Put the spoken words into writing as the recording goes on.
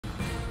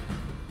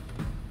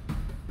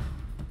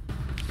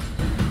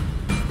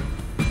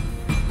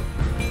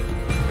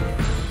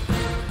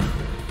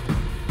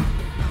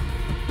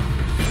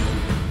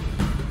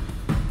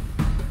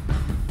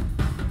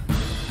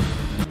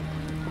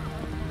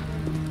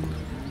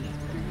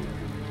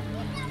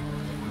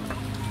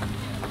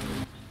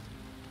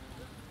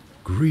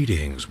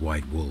Greetings,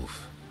 White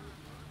Wolf.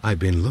 I've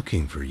been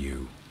looking for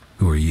you.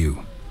 Who are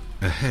you?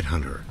 A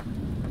headhunter,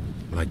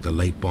 like the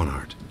late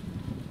Bonnart.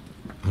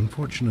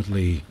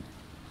 Unfortunately,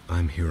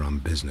 I'm here on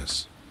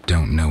business.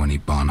 Don't know any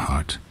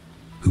Bonhart.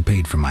 Who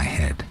paid for my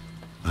head?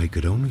 I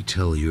could only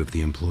tell you if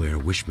the employer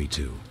wished me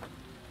to.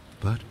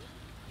 But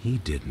he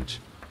didn't.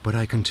 But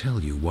I can tell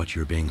you what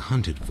you're being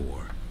hunted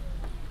for.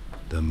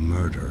 The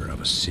murder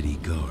of a city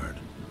guard.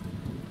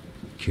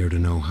 Care to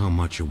know how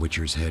much a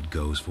Witcher's head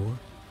goes for?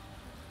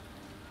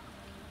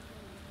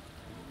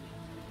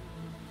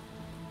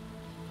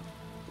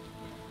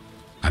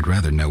 I'd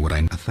rather know what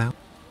I...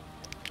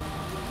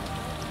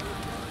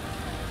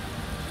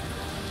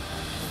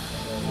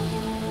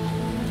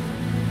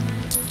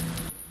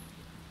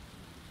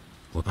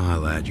 Well,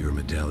 I'll add your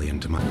medallion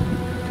to my...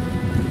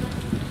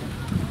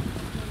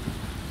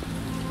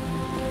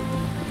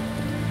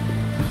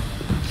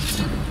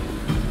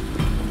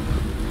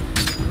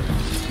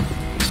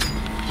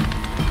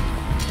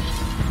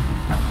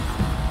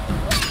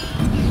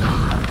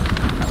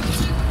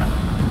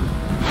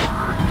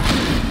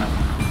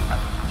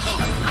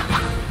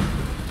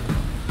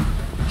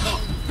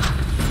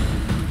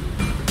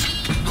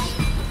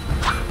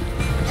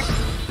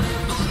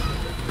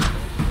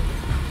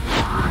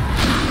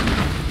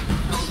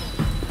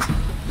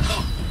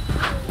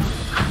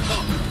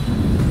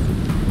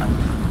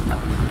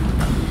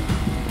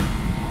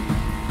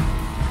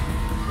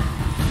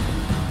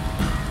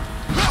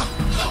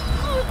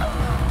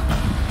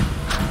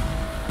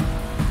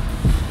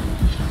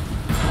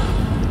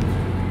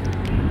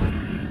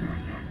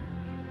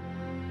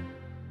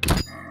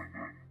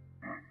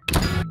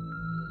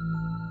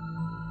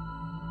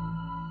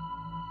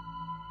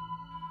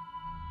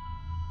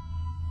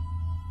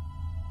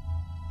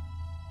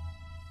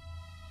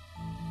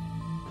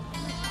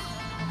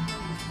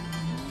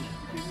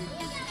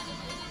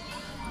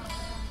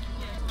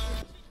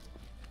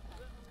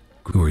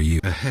 Who are you?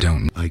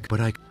 Don't... I'd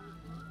rather...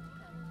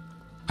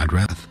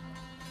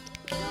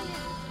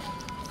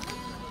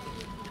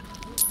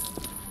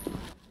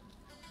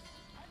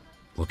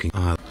 Looking...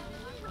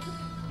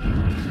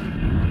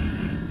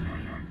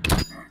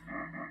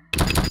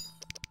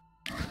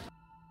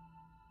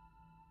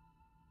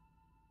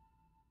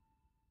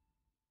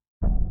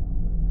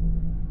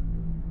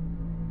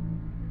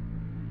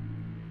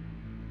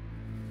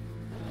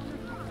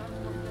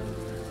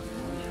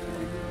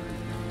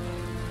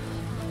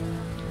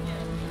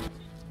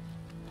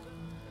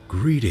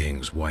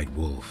 Greetings, White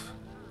Wolf.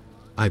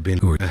 I've been...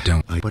 Who are...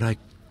 Don't... I'd rather...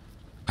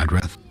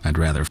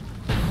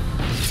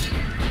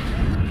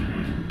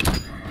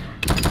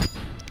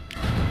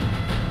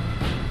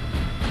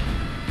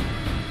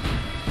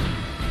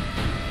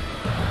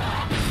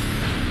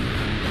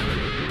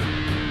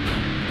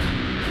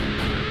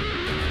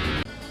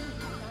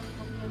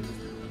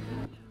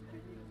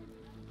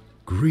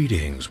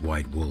 Greetings,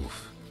 White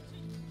Wolf.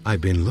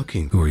 I've been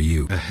looking... Who are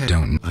you?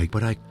 Don't...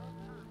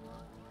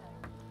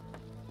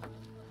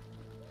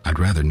 I'd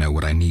rather know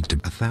what I need to...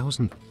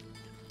 1,000...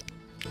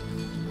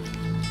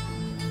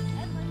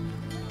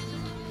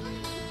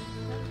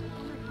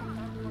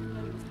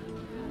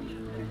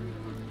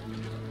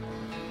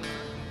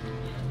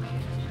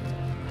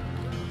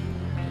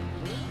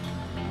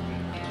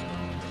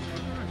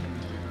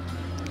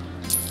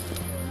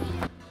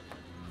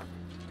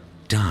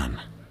 Done.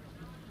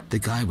 The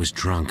guy was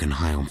drunk and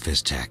high on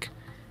Fiztech.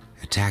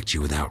 Attacked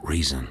you without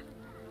reason.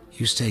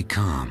 You stayed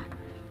calm.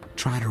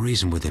 Tried to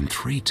reason with him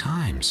 3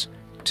 times.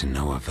 To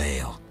no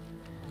avail.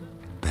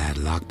 Bad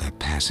luck that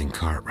passing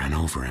cart ran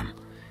over him.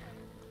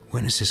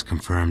 Witnesses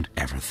confirmed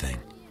everything.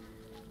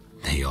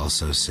 They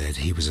also said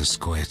he was a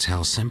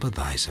Scoia'tael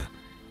sympathizer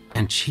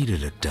and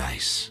cheated at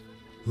dice.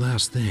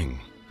 Last thing,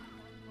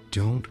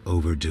 don't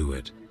overdo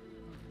it.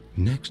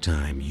 Next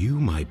time you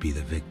might be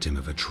the victim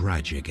of a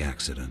tragic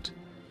accident.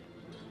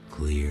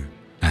 Clear?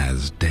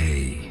 As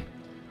day.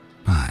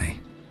 Bye.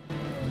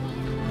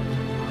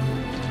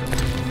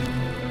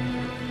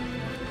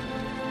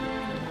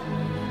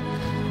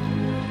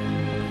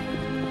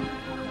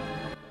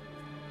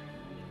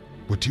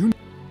 What do you...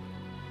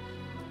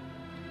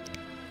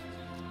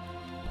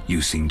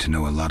 You seem to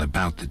know a lot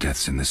about the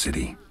deaths in the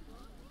city.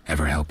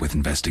 Ever help with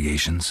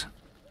investigations?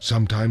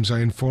 Sometimes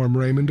I inform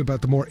Raymond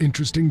about the more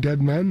interesting dead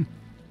men.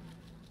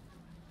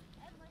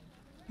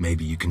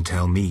 Maybe you can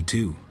tell me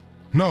too.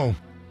 No,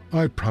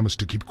 I promise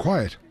to keep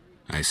quiet.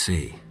 I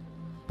see.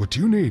 What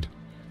do you need?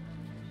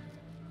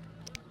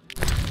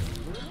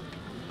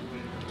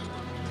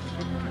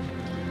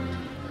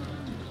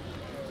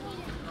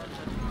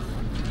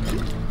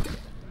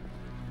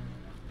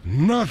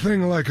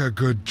 Nothing like a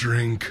good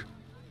drink.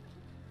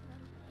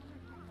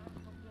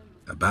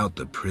 About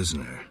the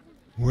prisoner.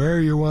 Where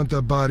you want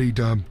the body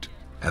dumped?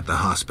 At the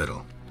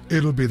hospital.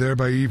 It'll be there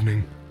by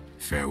evening.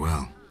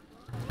 Farewell.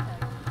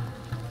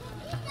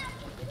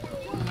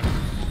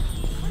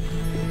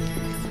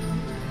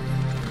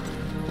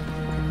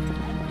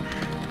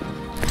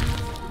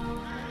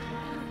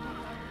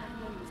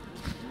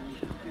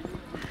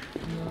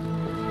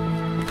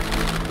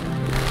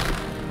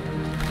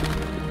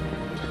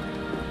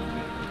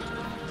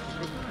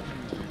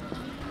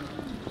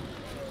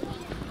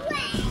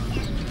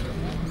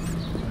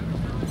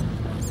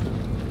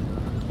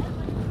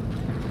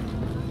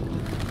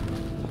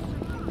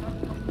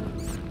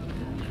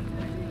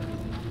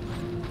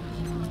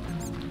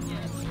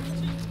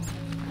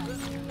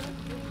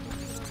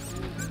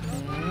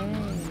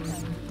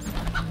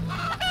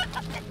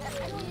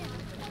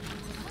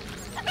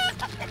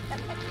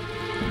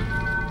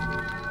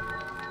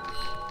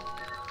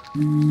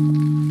 Look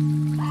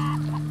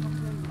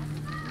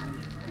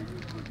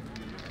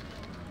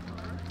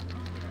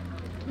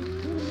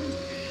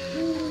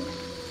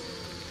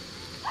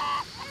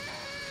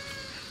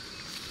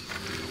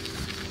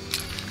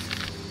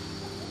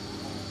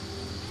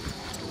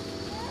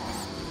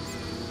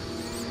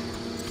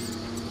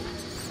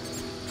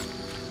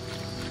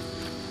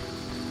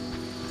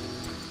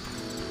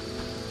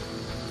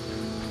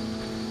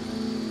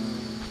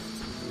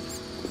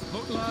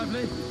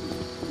lively.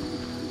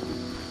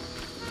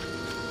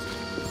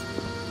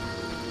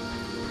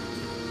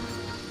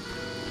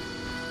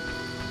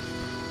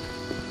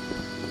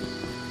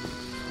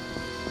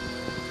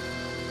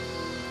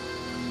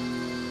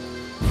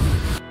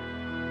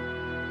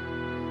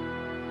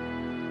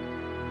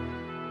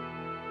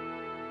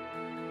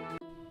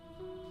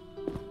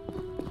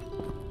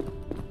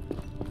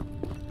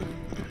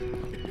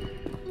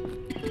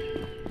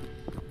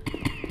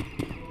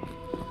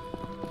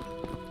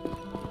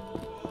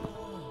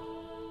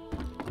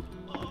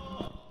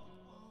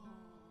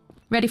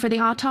 Ready for the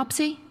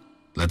autopsy?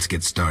 Let's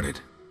get started.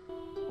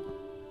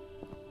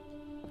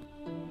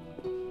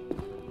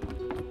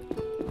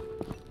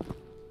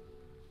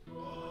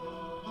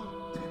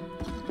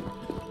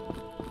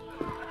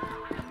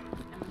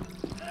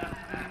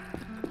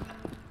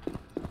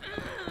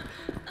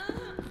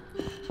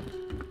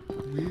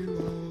 We'll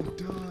all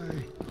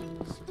die.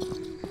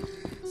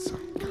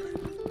 Some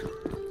kind of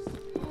curse.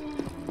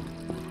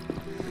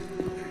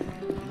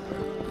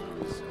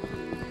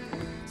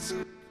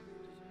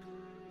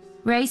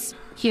 Race,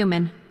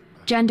 human.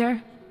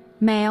 Gender,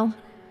 male.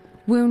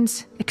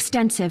 Wounds,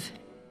 extensive.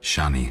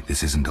 Shani,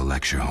 this isn't a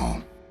lecture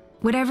hall.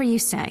 Whatever you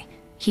say.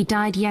 He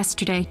died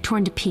yesterday,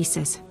 torn to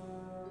pieces.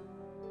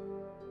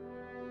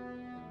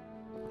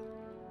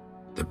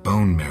 The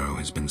bone marrow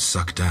has been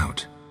sucked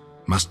out.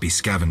 Must be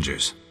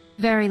scavengers.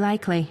 Very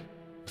likely.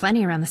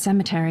 Plenty around the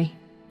cemetery.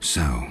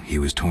 So, he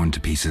was torn to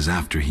pieces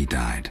after he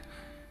died.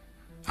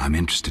 I'm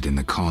interested in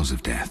the cause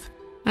of death.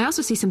 I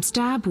also see some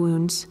stab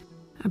wounds.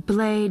 A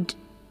blade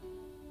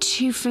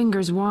 2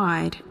 fingers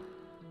wide.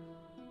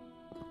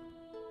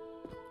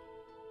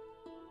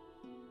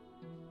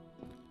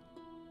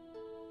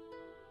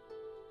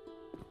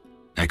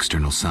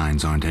 External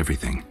signs aren't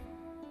everything.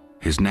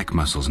 His neck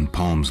muscles and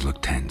palms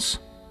look tense.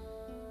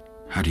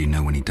 How do you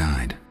know when he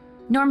died?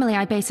 Normally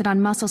I base it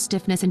on muscle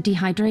stiffness and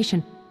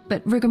dehydration,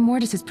 but rigor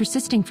mortis is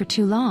persisting for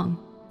too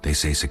long. They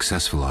say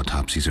successful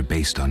autopsies are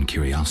based on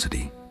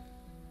curiosity.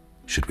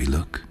 Should we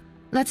look?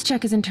 Let's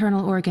check his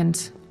internal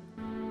organs.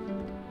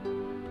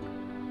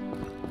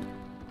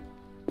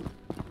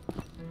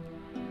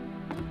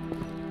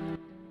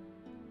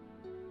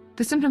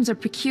 The symptoms are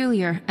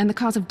peculiar, and the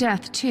cause of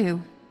death,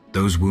 too.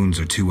 Those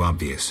wounds are too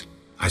obvious.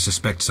 I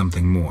suspect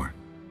something more.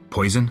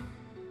 Poison?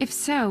 If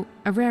so,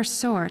 a rare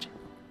sort.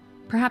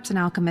 Perhaps an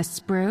alchemist's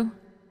brew.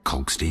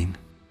 Kalkstein?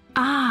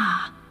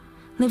 Ah!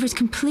 Liver's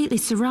completely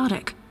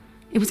cirrhotic.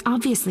 It was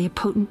obviously a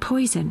potent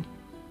poison.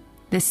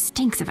 This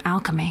stinks of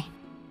alchemy.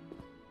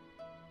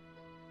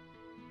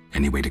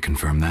 Any way to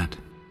confirm that?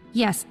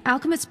 Yes,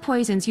 alchemist's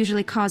poisons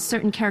usually cause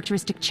certain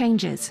characteristic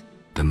changes.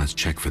 Then let's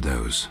check for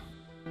those.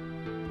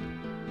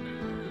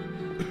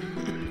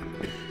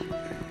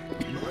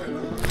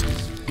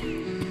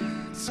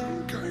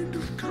 Some kind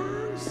of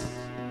curse.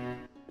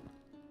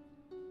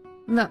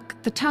 Look,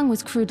 the tongue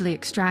was crudely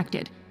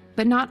extracted,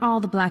 but not all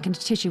the blackened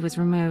tissue was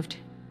removed.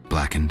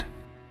 Blackened?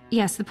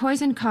 Yes, the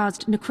poison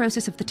caused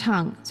necrosis of the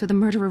tongue, so the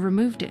murderer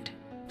removed it.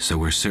 So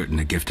we're certain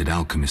a gifted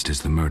alchemist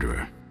is the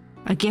murderer.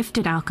 A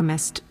gifted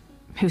alchemist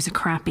who's a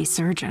crappy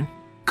surgeon.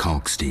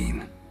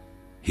 Kalkstein.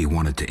 He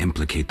wanted to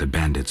implicate the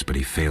bandits, but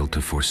he failed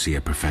to foresee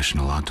a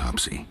professional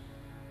autopsy.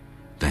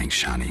 Thanks,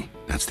 Shani.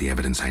 That's the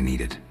evidence I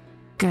needed.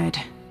 Good.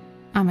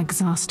 I'm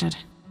exhausted.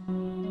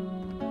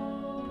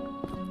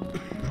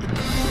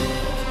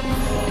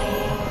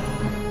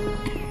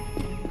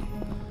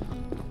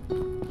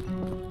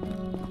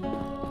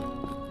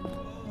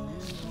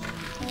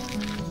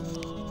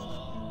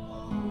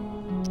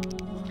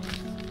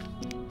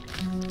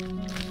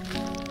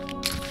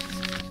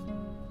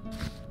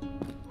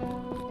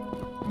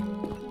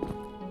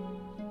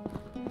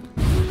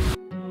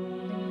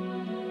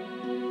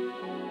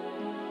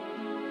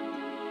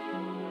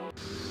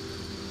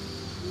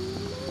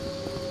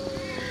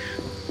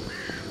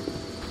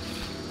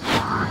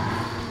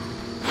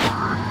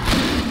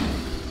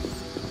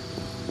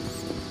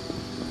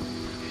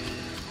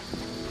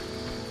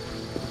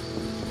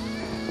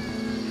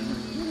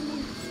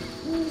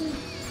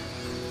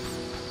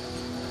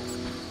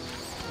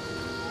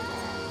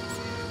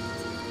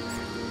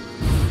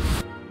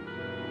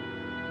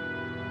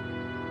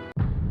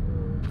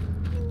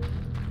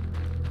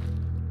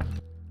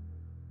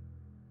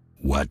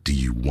 What do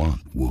you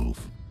want,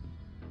 Wolf?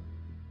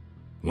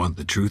 Want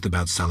the truth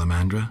about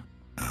Salamandra?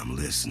 I'm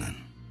listening.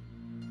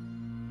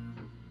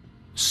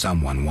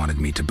 Someone wanted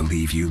me to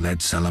believe you led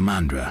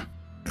Salamandra.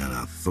 And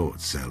I thought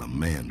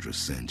Salamandra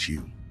sent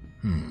you.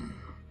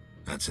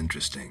 That's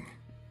interesting.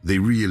 They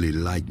really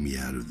like me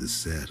out of the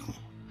saddle.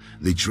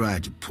 They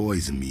tried to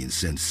poison me and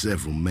sent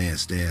several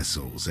masked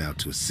assholes out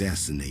to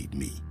assassinate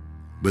me.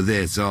 But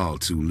that's all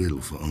too little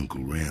for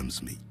Uncle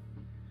Ramsey.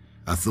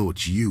 I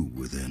thought you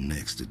were their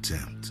next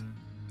attempt.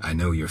 I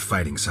know you're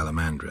fighting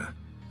Salamandra.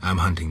 I'm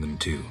hunting them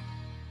too.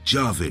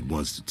 Javed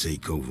wants to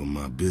take over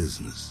my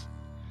business.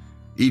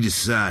 He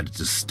decided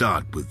to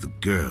start with the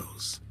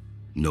girls.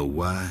 Know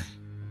why?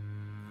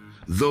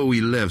 Though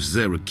he left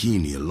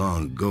Zerakini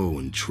long ago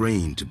and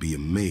trained to be a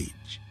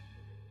mage,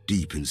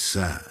 deep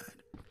inside,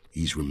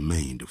 he's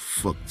remained a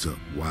fucked up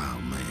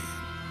wild man.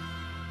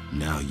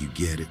 Now you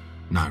get it?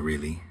 Not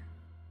really.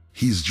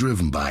 He's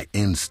driven by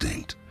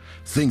instinct.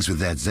 Thinks with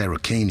that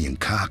Zerakanian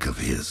cock of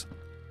his.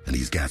 And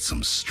he's got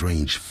some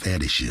strange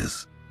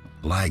fetishes.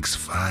 Likes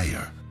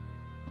fire.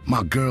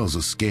 My girls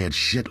are scared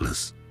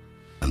shitless.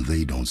 And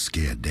they don't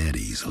scare that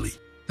easily.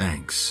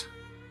 Thanks.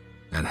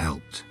 That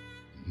helped.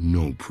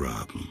 No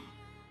problem.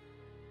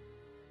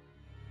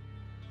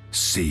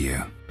 See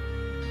you.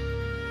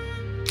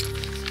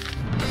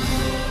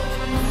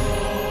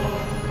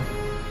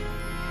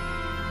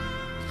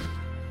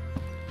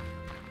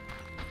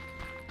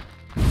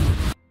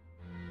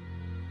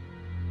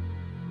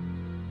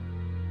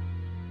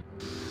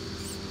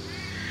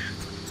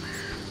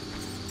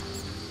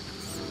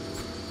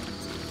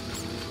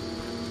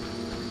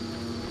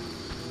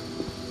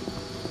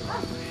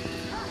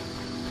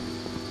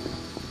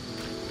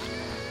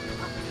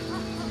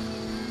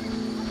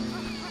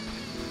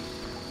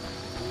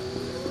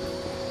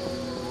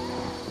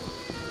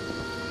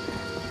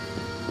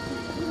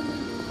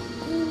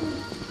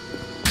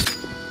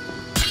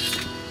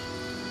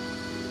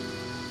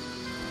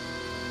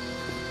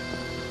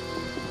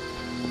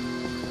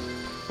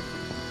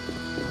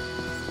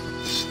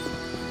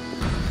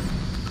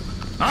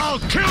 I'll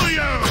kill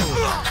you!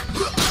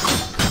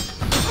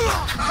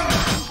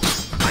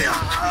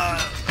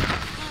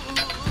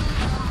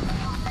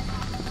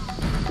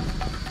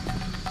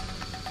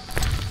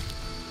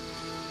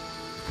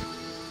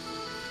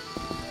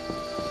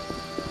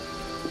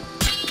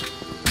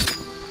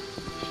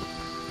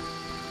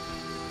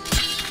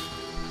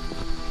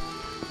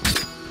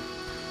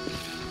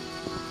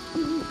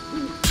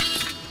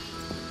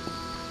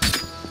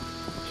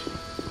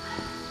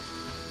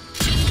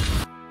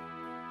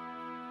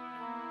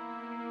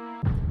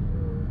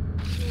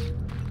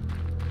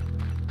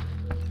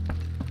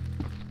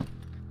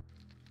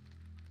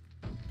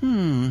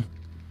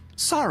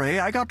 Sorry,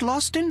 I got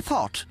lost in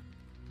thought.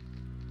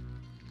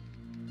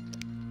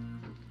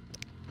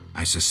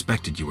 I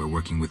suspected you were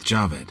working with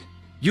Javed.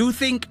 You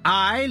think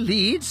I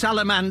lead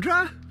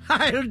Salamandra?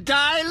 I'll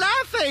die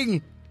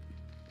laughing!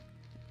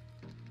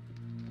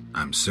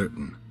 I'm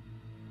certain.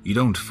 You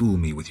don't fool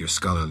me with your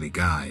scholarly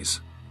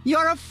guise.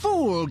 You're a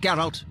fool,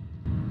 Geralt.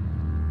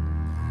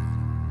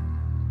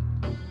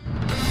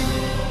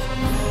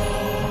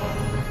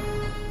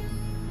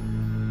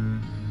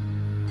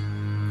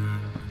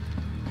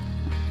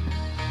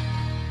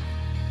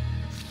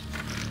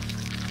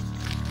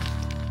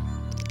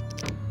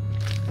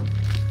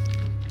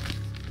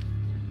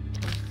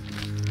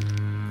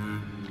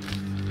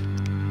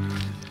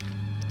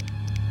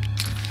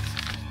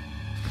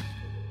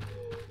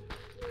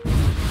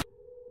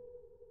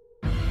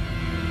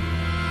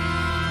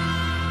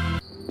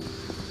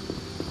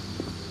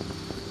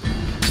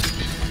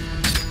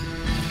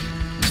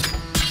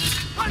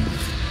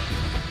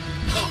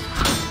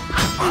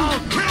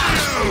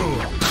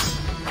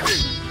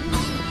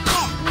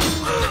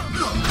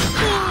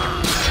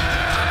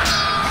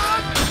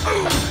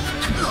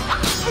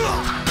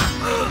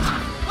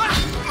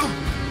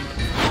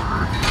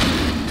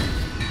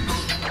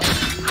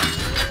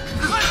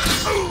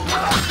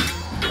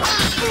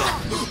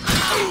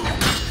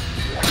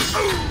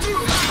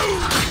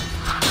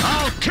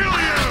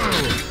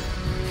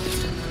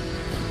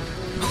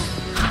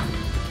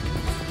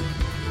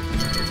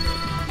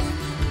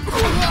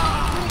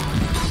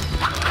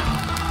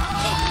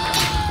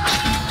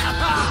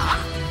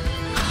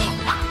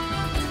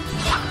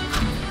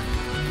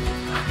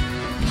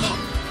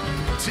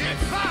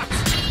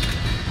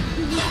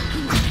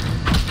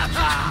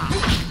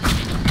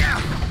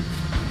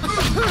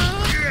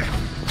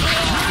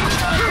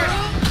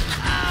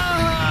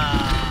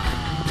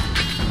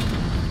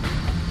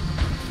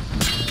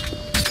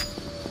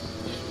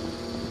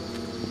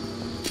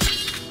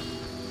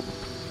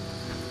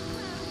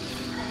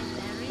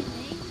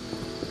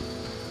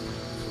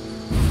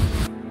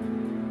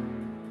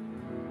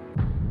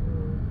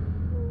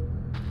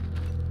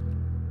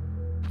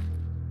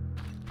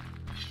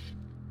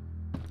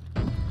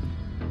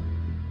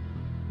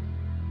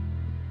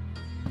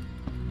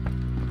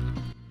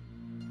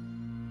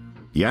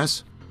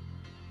 Yes?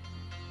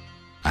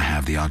 I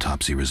have the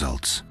autopsy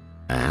results.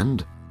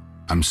 And?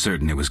 I'm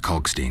certain it was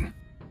Kalkstein.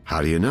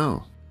 How do you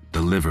know?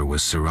 The liver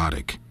was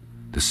cirrhotic.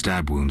 The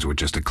stab wounds were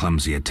just a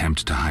clumsy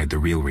attempt to hide the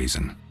real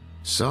reason.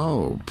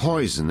 So,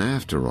 poison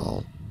after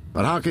all.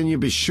 But how can you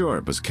be sure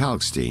it was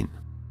Kalkstein?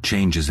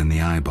 Changes in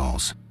the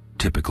eyeballs,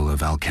 typical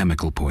of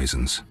alchemical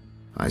poisons.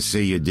 I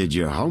see you did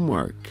your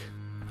homework.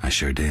 I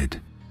sure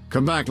did.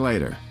 Come back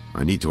later.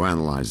 I need to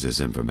analyze this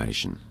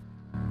information.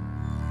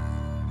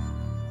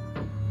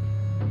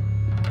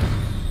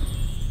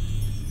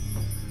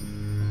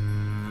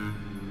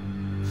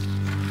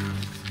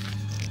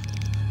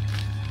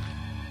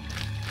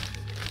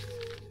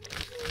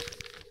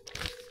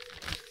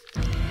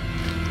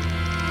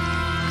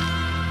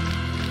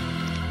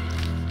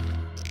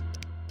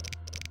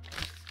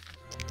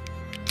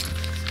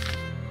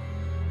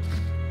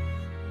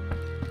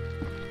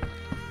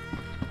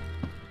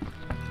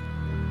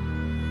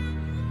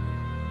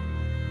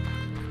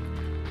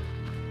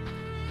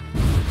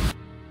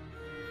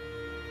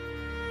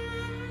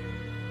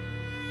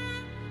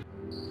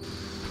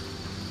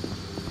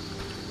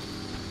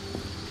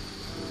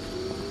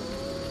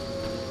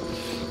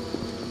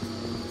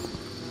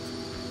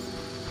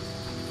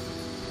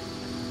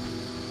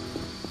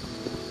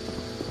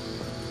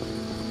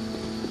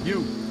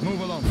 You,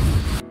 move along.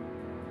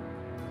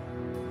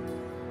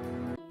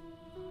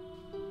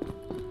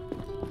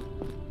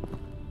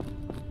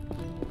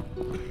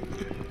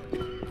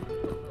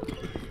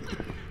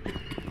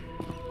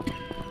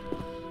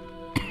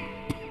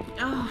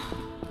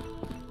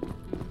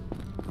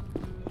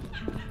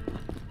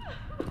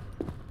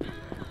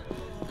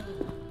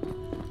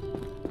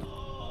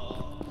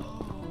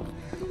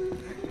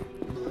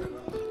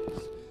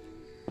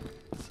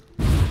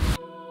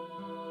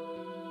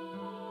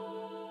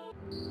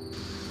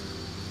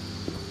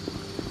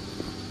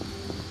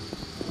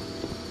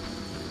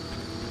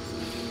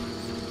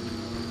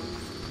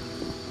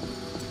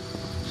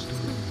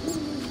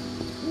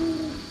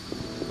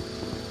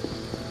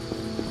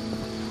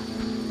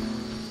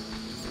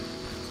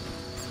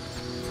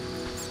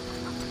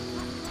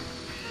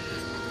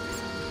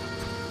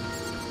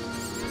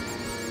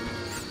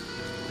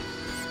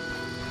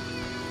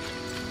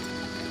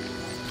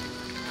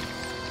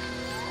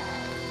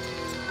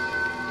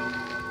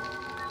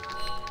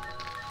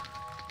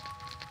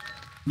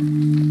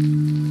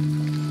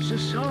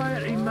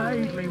 Society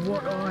made me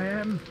what I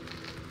am.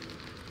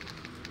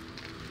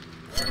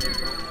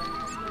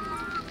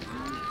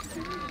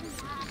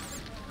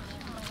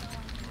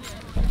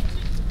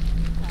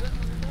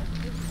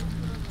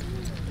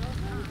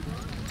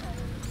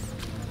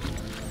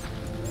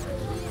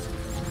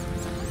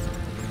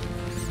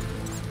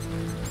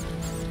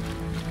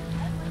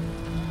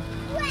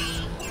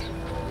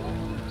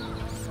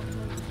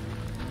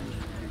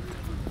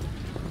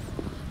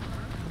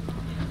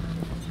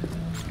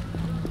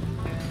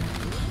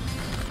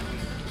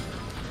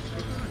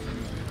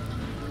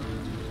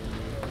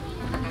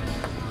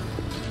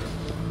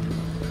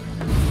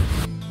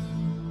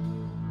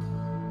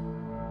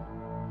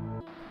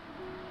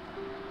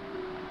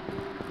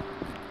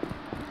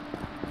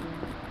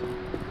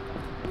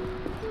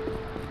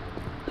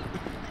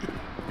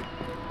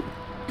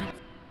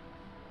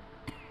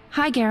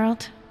 Hi,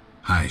 Geralt.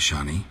 Hi,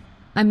 Shawnee.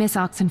 I miss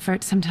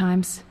Oxenfurt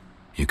sometimes.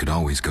 You could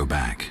always go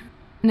back.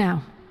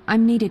 No,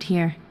 I'm needed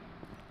here.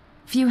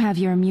 Few have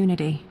your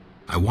immunity.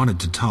 I wanted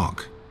to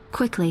talk.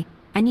 Quickly,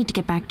 I need to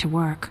get back to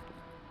work.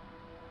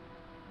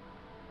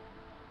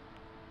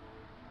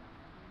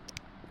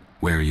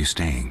 Where are you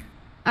staying?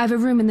 I have a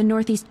room in the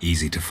northeast...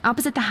 Easy to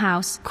opposite the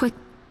house. Quick.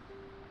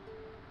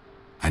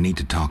 I need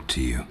to talk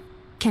to you.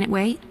 Can it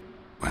wait?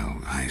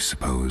 Well, I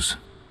suppose.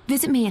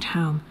 Visit me at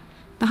home.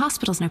 The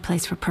hospital's no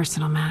place for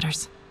personal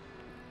matters.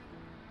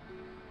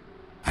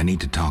 I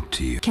need to talk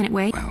to you. Can it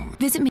wait? Well...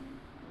 Visit me...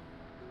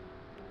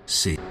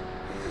 See...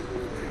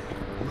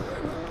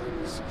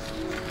 Some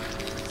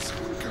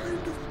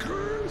kind of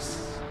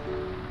curse.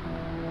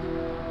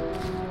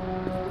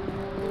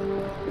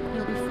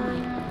 You'll be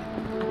fine. I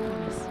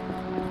promise.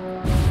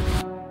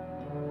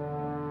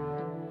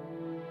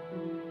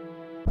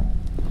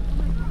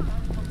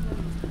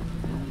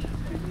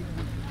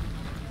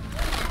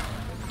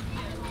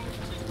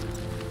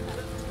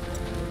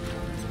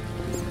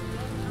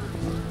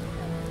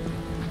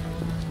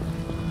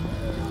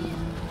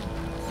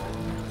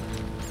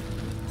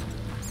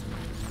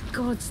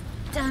 God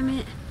damn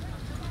it.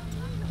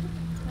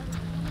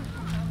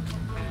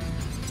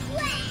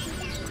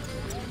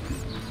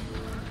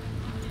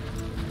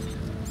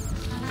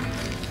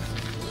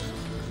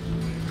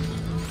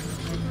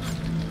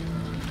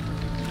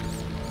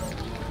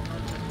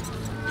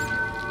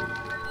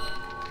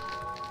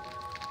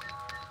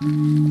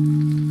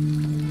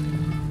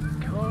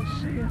 Can't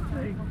see a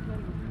thing.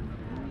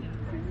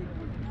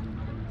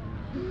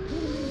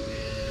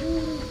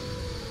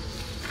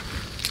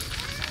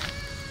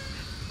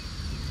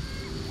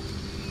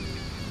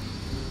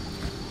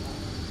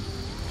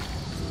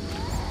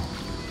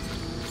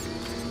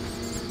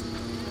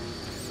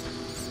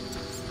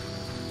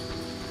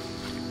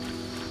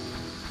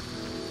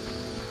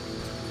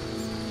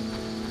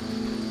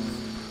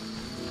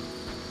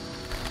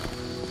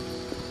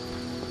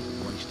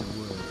 Waste of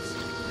words.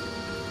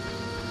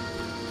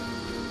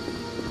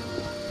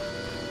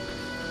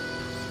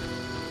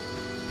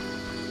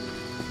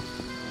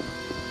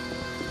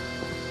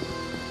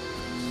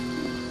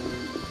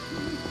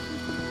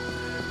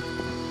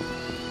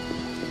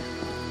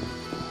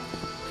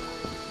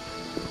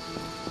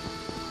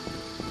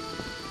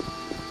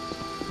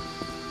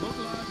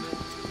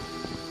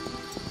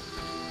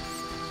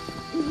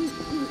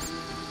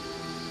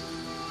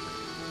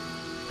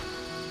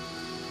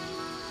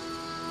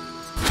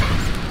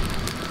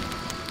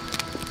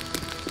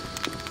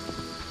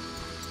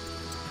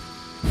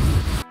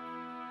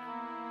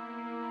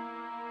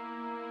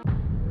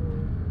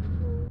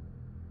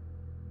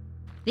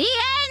 The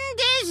end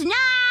is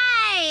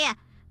nigh!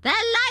 The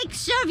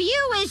likes of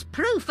you is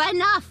proof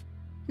enough.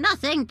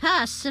 Nothing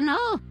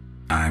personal.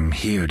 I'm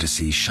here to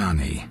see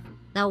Shani.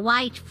 The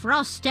white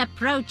frost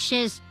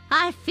approaches.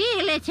 I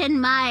feel it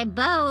in my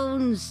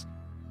bones.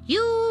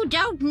 You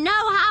don't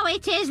know how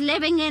it is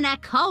living in a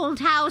cold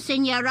house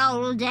in your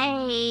old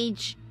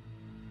age.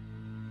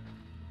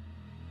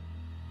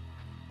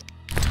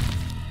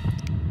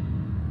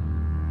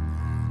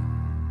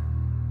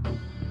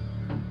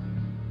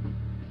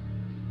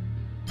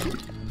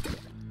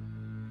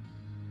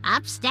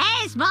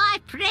 Upstairs, my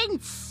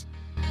prince.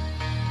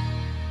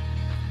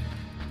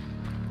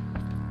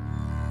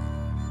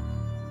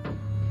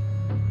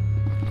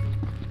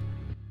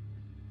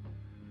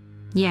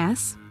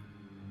 Yes?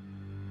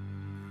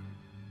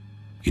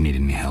 You need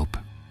any help?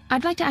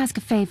 I'd like to ask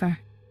a favor.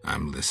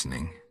 I'm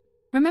listening.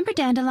 Remember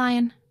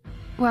Dandelion?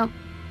 Well,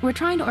 we're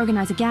trying to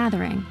organize a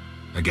gathering.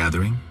 A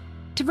gathering?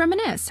 To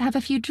reminisce, have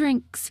a few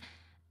drinks.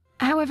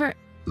 However...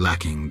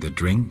 Lacking the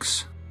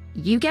drinks?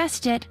 You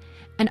guessed it,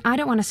 and I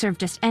don't want to serve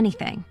just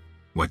anything.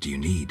 What do you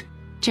need?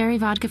 Cherry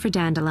vodka for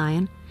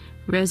Dandelion,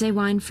 rosé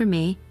wine for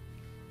me,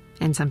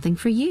 and something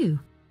for you.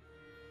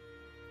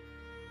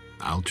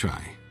 I'll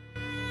try.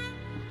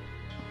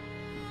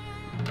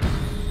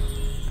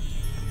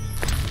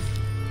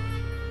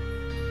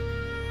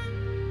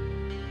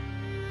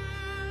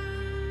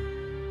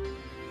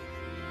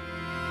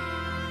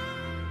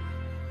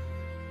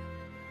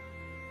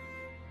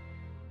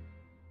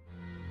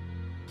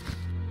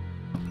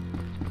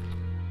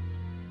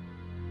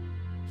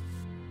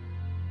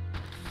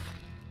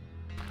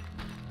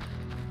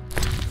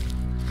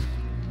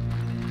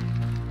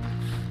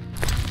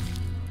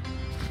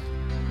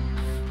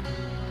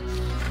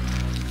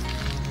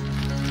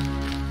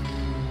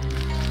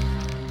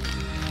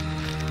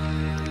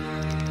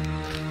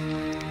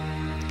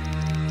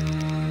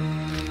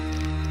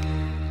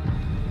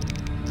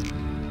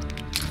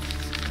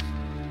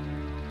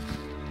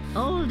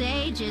 Old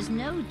age is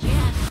no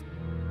jest.